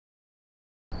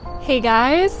Hey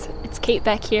guys, it's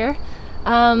Beck here.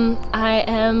 I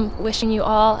am wishing you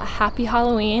all a happy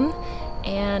Halloween,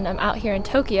 and I'm out here in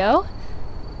Tokyo,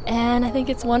 and I think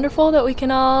it's wonderful that we can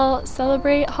all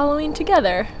celebrate Halloween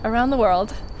together around the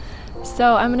world.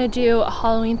 So I'm gonna do a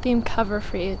Halloween themed cover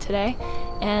for you today,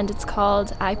 and it's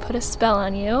called I Put a Spell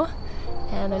on You,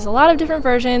 and there's a lot of different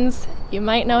versions. You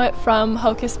might know it from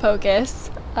Hocus Pocus,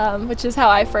 which is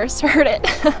how I first heard it.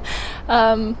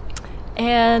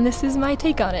 And this is my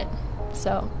take on it,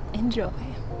 so enjoy.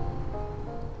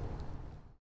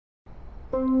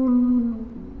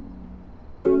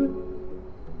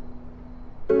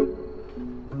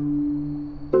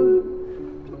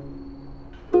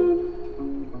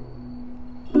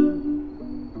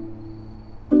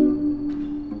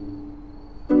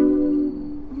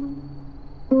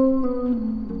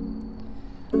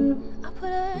 I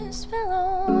put a spell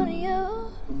on you.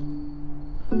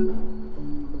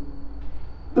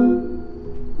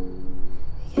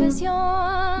 Because you're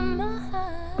mine.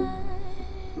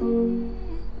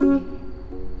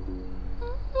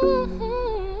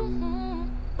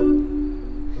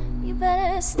 You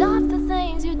better stop the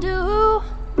things you do.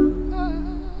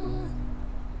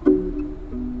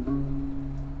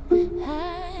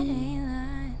 I ain't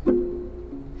lying.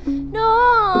 No,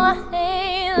 I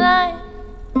ain't lying.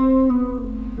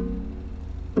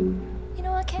 You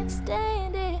know I can't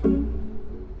stand it.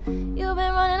 You've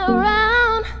been running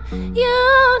around.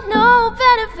 You know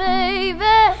better, baby.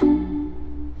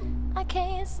 I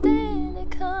can't stand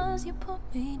it 'cause you put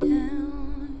me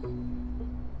down.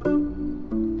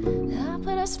 I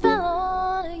put a spell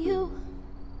on you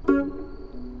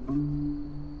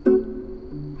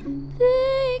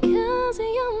because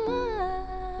you're mine.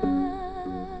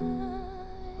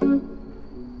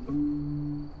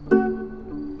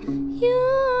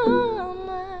 You're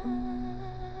mine.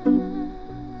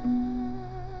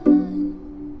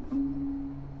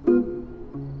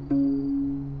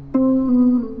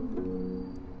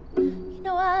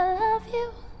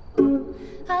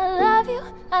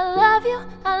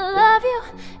 I love you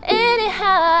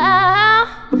anyhow,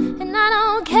 and I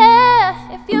don't care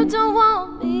if you don't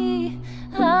want me.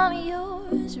 I'm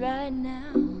yours right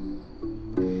now.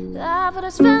 I put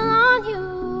a spell on